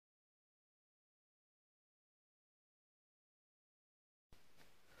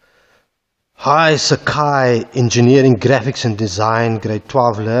Hi SACAI Engineering, Graphics and Design Grade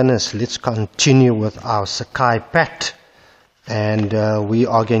 12 learners. Let's continue with our SACAI PAT, and we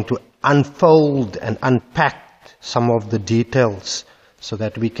are going to unfold and unpack some of the details so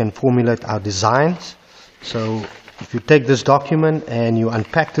that we can formulate our designs. So if you take this document and you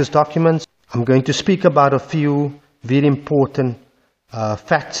unpack this document, I'm going to speak about a few very important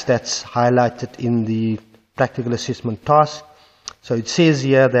facts that's highlighted in the practical assessment task. So it says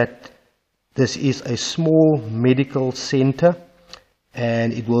here that this is a small medical center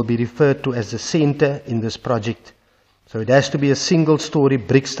and it will be referred to as the center in this project. So it has to be a single-story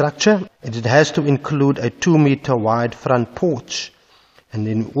brick structure, and it has to include a 2-meter wide front porch. And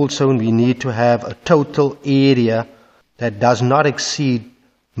then also we need to have a total area that does not exceed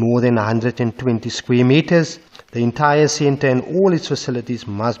more than 120 square meters. The entire center and all its facilities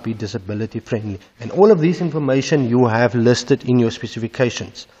must be disability friendly. And all of this information you have listed in your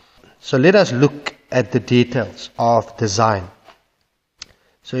specifications. So let us look at the details of design.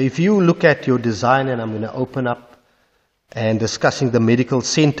 So if you look at your design, and I'm going to open up and discussing the medical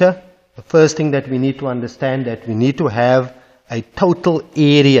center, the first thing that we need to understand that we need to have a total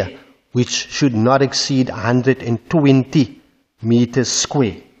area which should not exceed 120 meters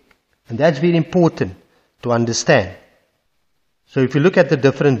square. And that's very important to understand. So if you look at the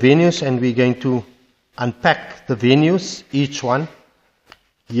different venues, and we're going to unpack the venues, each one.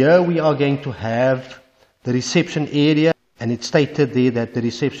 Here we are going to have the reception area, and it's stated there that the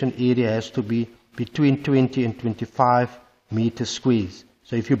reception area has to be between 20 and 25 meters squares.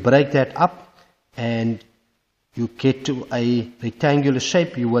 So if you break that up and you get to a rectangular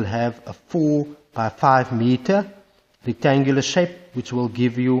shape, you will have a 4 by 5 meter rectangular shape, which will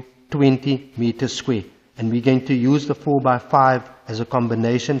give you 20 meters square. And we're going to use the 4 by 5 as a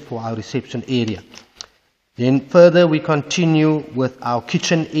combination for our reception area. Then further we continue with our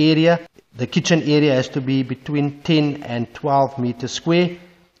kitchen area. The kitchen area has to be between 10 and 12 meters square.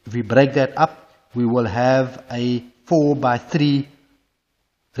 If we break that up, we will have a 4 by 3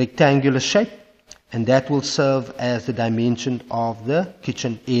 rectangular shape, and that will serve as the dimension of the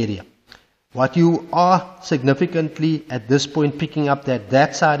kitchen area. What you are significantly at this point picking up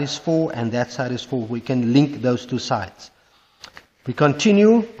that side is 4 and that side is 4. We can link those two sides. We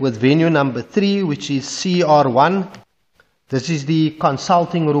continue with venue number 3, which is CR1. This is the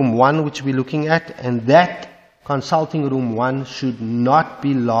consulting room 1 which we're looking at, and that consulting room 1 should not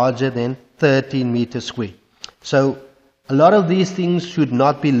be larger than 13 meters square. So a lot of these things should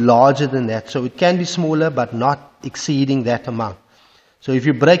not be larger than that. So it can be smaller but not exceeding that amount. So if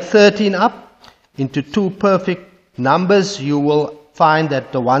you break 13 up into two perfect numbers, you will find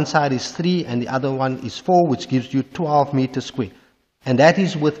that the one side is 3 and the other one is 4, which gives you 12 meters square. And that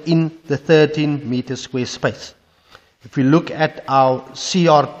is within the 13 meter square space. If we look at our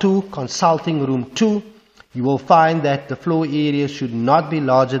CR2, consulting room 2, you will find that the floor area should not be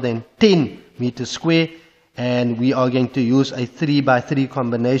larger than 10 meters square, and we are going to use a 3 by 3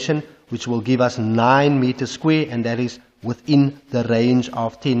 combination, which will give us 9 meters square, and that is within the range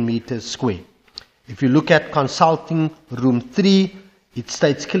of 10 meters square. If you look at consulting room 3, it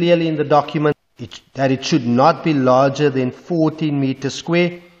states clearly in the document that it should not be larger than 14 meters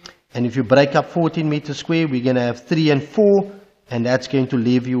square. And if you break up 14 meters square, we're going to have 3 and 4, and that's going to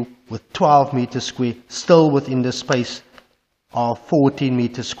leave you with 12 meters square, still within the space of 14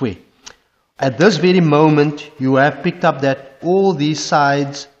 meters square. At this very moment, you have picked up that all these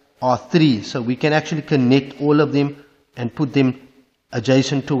sides are 3, so we can actually connect all of them and put them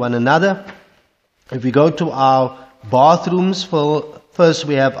adjacent to one another. If we go to our bathrooms, first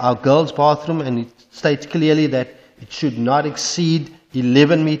we have our girls' bathroom, and it states clearly that it should not exceed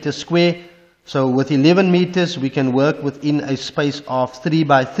 11 meters square. So with 11 meters, we can work within a space of 3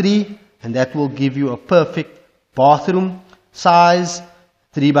 by 3, and that will give you a perfect bathroom size.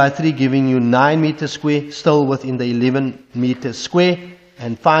 3 by 3 giving you 9 meters square, still within the 11 meters square.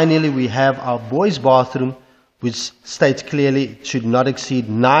 And finally, we have our boys' bathroom, which states clearly it should not exceed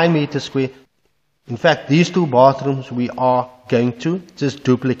 9 meters square. In fact, these two bathrooms we are going to just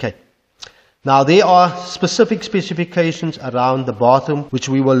duplicate. Now there are specific specifications around the bathroom which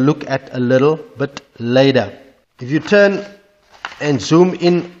we will look at a little bit later. If you turn and zoom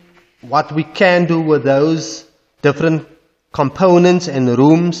in, what we can do with those different components and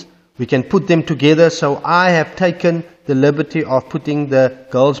rooms, we can put them together. So I have taken the liberty of putting the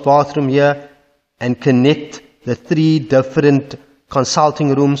girls' bathroom here and connect the 3 different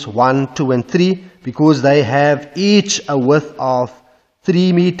consulting rooms 1, 2 and 3, because they have each a width of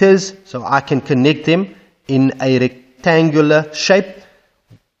 3 meters, so I can connect them in a rectangular shape.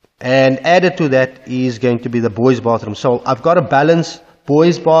 And added to that is going to be the boys' bathroom. So I've got a balance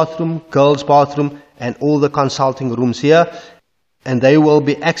boys' bathroom, girls' bathroom, and all the consulting rooms here. And they will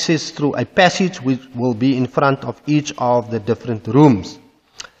be accessed through a passage which will be in front of each of the different rooms.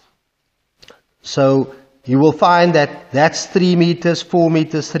 So you will find that that's 3 meters, 4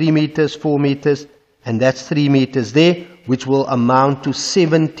 meters, 3 meters, 4 meters, and that's 3 meters there, which will amount to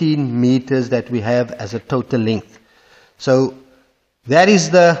 17 meters that we have as a total length. So that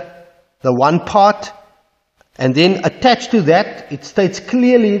is the one part. And then attached to that, it states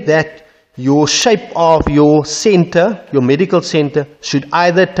clearly that your shape of your center, your medical center, should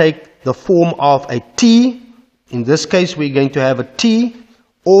either take the form of a T. In this case, we're going to have a T,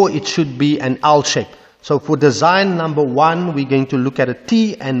 or it should be an L shape. So for design number 1, we're going to look at a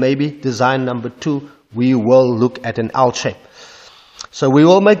T, and maybe design number 2, we will look at an L shape. So we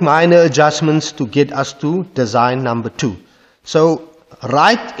will make minor adjustments to get us to design number 2. So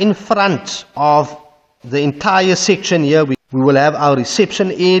right in front of the entire section here, we will have our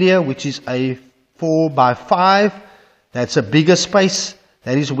reception area, which is a 4 by 5. That's a bigger space.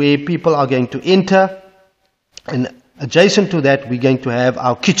 That is where people are going to enter. And adjacent to that, we're going to have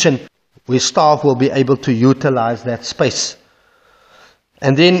our kitchen, where staff will be able to utilize that space.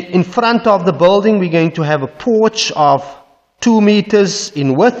 And then in front of the building, we're going to have a porch of 2 meters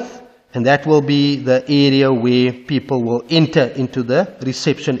in width, and that will be the area where people will enter into the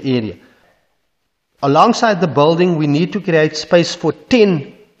reception area. Alongside the building, we need to create space for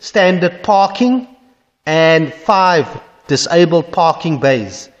 10 standard parking and 5 disabled parking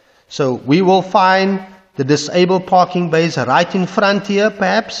bays. So we will find the disabled parking bays right in front here,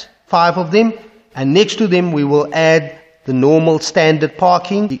 perhaps 5 of them, and next to them we will add the normal standard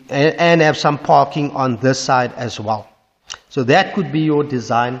parking and have some parking on this side as well. So that could be your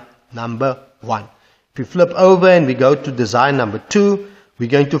design number 1. If we flip over and we go to design number 2, we're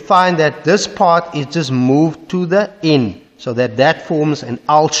going to find that this part is just moved to the end, so that forms an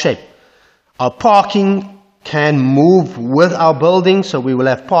L shape. Our parking can move with our building, so we will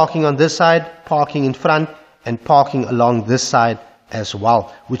have parking on this side, parking in front, and parking along this side as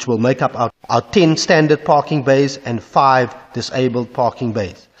well, which will make up our 10 standard parking bays and 5 disabled parking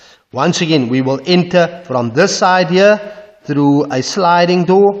bays. Once again, we will enter from this side here through a sliding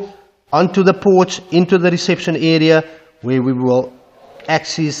door onto the porch, into the reception area, where we will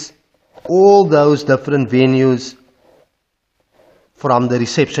access all those different venues from the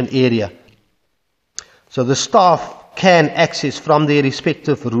reception area. So the staff can access from their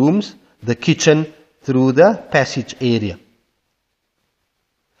respective rooms the kitchen through the passage area.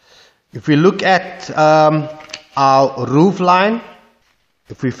 If we look at our roof line,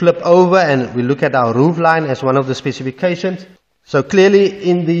 if we flip over and we look at our roof line as one of the specifications, so clearly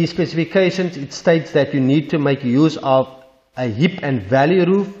in the specifications it states that you need to make use of a hip and valley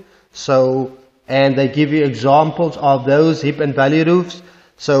roof. So, and they give you examples of those hip and valley roofs.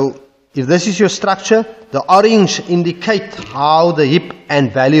 So if this is your structure, the orange indicate how the hip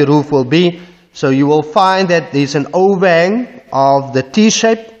and valley roof will be. So you will find that there's an overhang of the T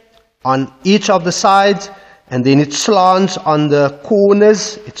shape on each of the sides, and then it slants on the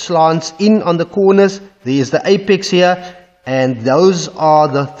corners, it slants in on the corners. There is the apex here, and those are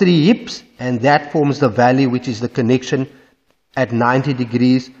the 3 hips, and that forms the valley, which is the connection at 90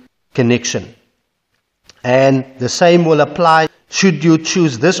 degrees connection. And the same will apply should you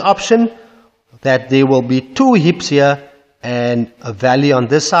choose this option, that there will be 2 hips here and a valley on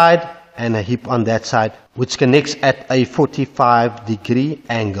this side and a hip on that side, which connects at a 45-degree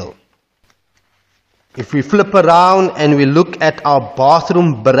angle. If we flip around and we look at our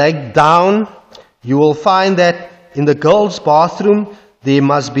bathroom breakdown, you will find that in the girls' bathroom there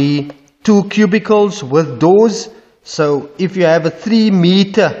must be 2 cubicles with doors. So if you have a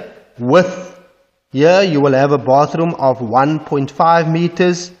 3-meter width here, you will have a bathroom of 1.5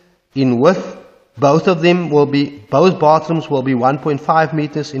 meters in width. Both bathrooms will be 1.5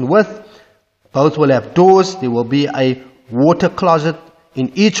 meters in width. Both will have doors. There will be a water closet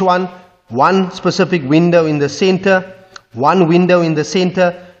in each one. 1 specific window in the center. 1 window in the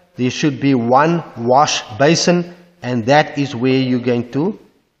center. There should be 1 wash basin, and that is where you're going to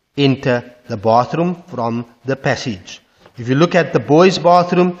enter the bathroom from the passage. If you look at the boys'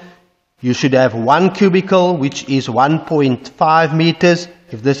 bathroom, you should have 1 cubicle, which is 1.5 meters.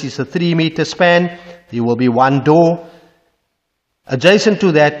 If this is a 3-meter span, there will be 1 door. Adjacent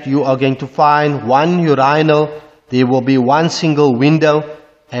to that, you are going to find 1 urinal. There will be 1 single window,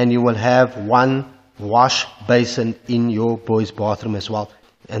 and you will have 1 wash basin in your boys' bathroom as well.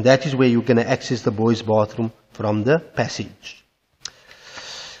 And that is where you're going to access the boys' bathroom from the passage.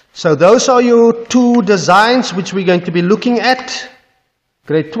 So those are your 2 designs which we're going to be looking at.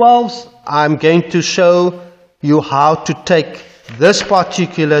 Grade 12s, I'm going to show you how to take this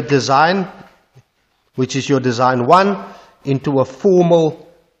particular design, which is your design 1, into a formal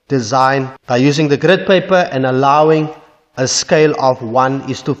design by using the grid paper and allowing a scale of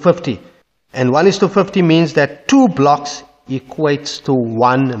 1:50. And 1:50 means that 2 blocks equates to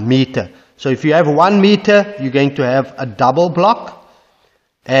 1 meter. So if you have 1 meter, you're going to have a double block.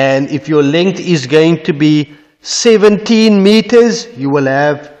 And if your length is going to be 17 meters, you will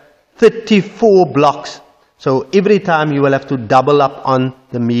have 34 blocks. So every time you will have to double up on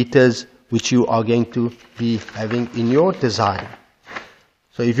the meters which you are going to be having in your design.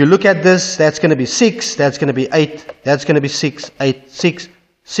 So if you look at this, that's going to be 6, that's going to be 8, that's going to be 6, 8, 6,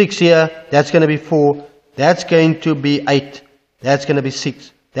 6 here, that's going to be 4, that's going to be 8, that's going to be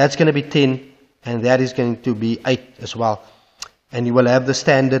 6, that's going to be 10, and that is going to be 8 as well. And you will have the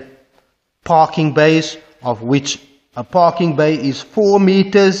standard parking bays, of which a parking bay is 4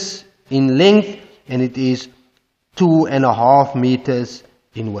 meters in length and it is 2.5 meters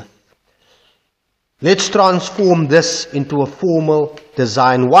in width. Let's transform this into a formal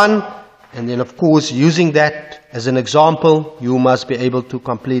design 1, and then of course using that as an example, you must be able to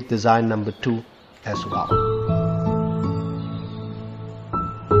complete design number 2 as well.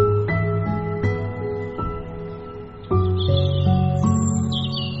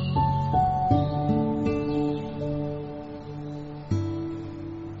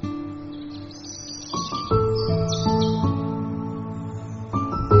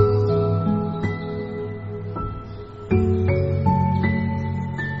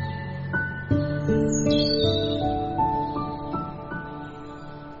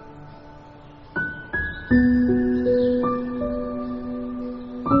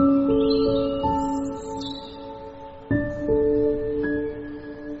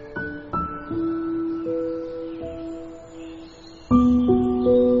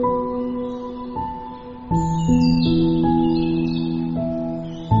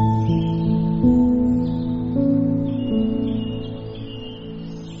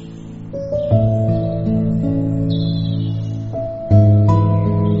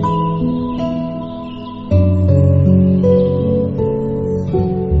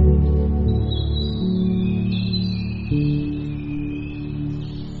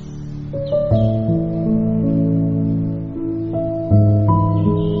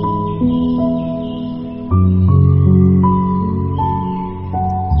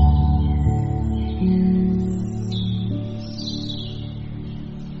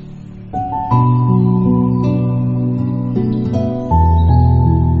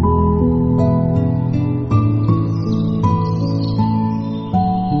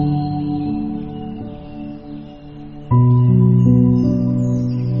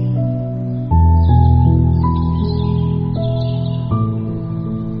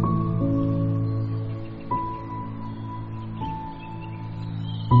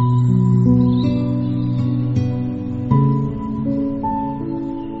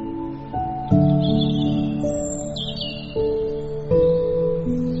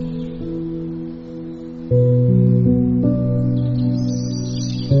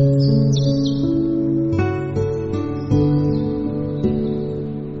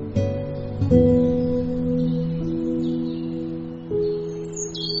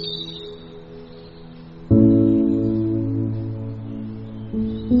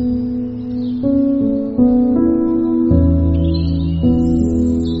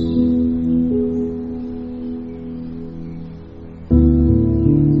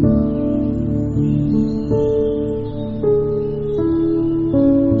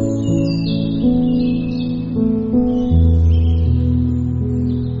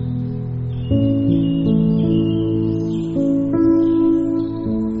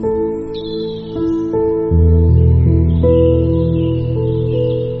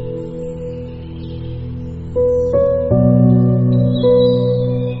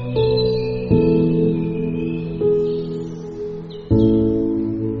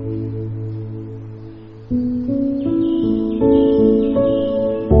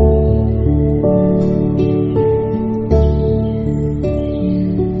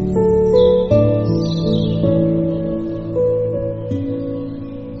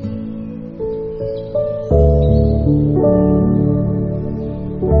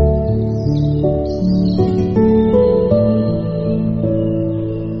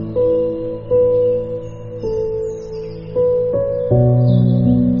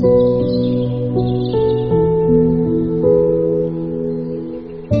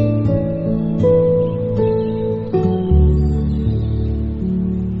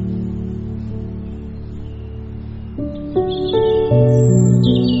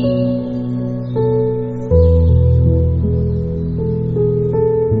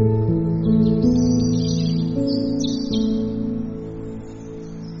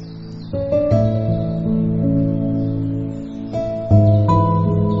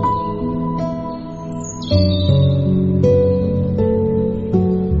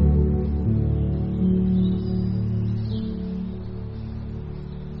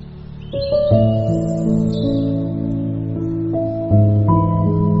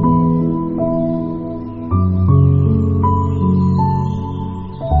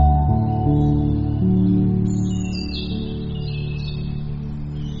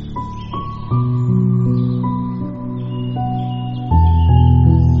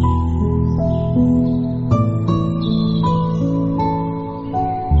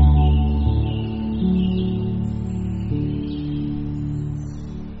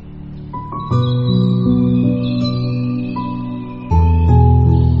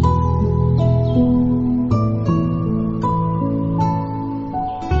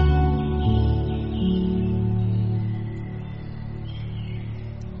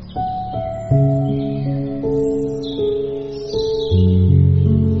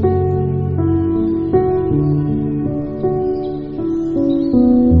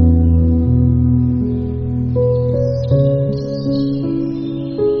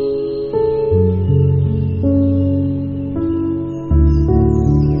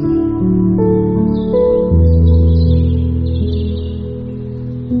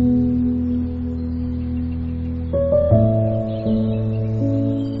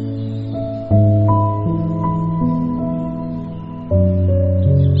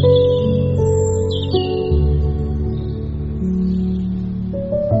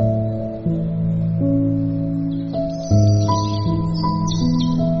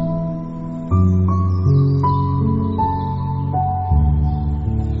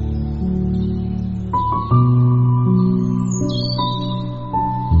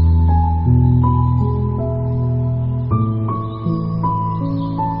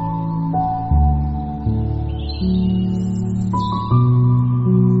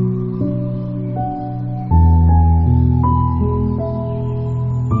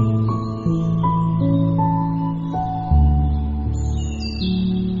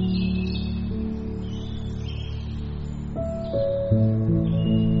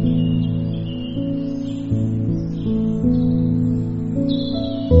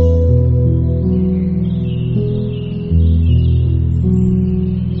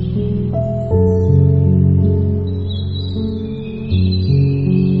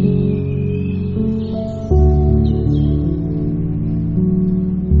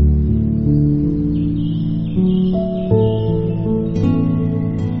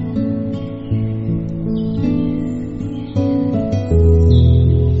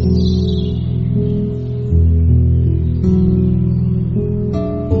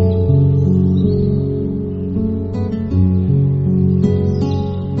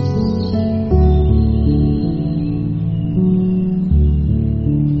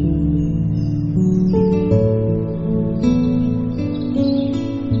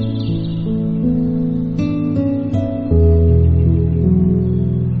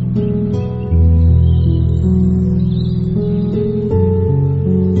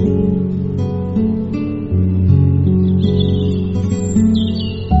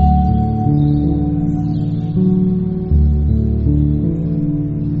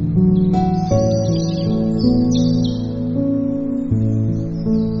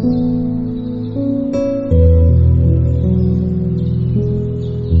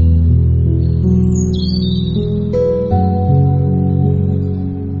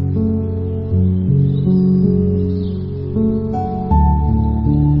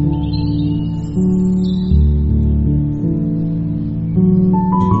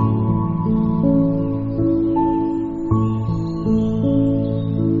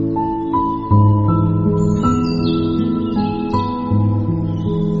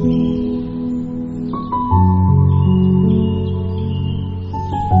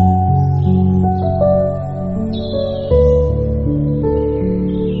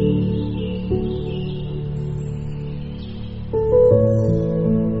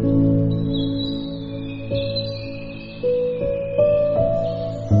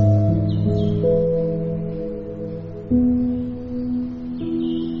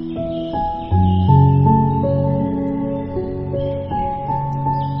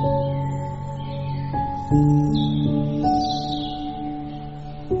 you.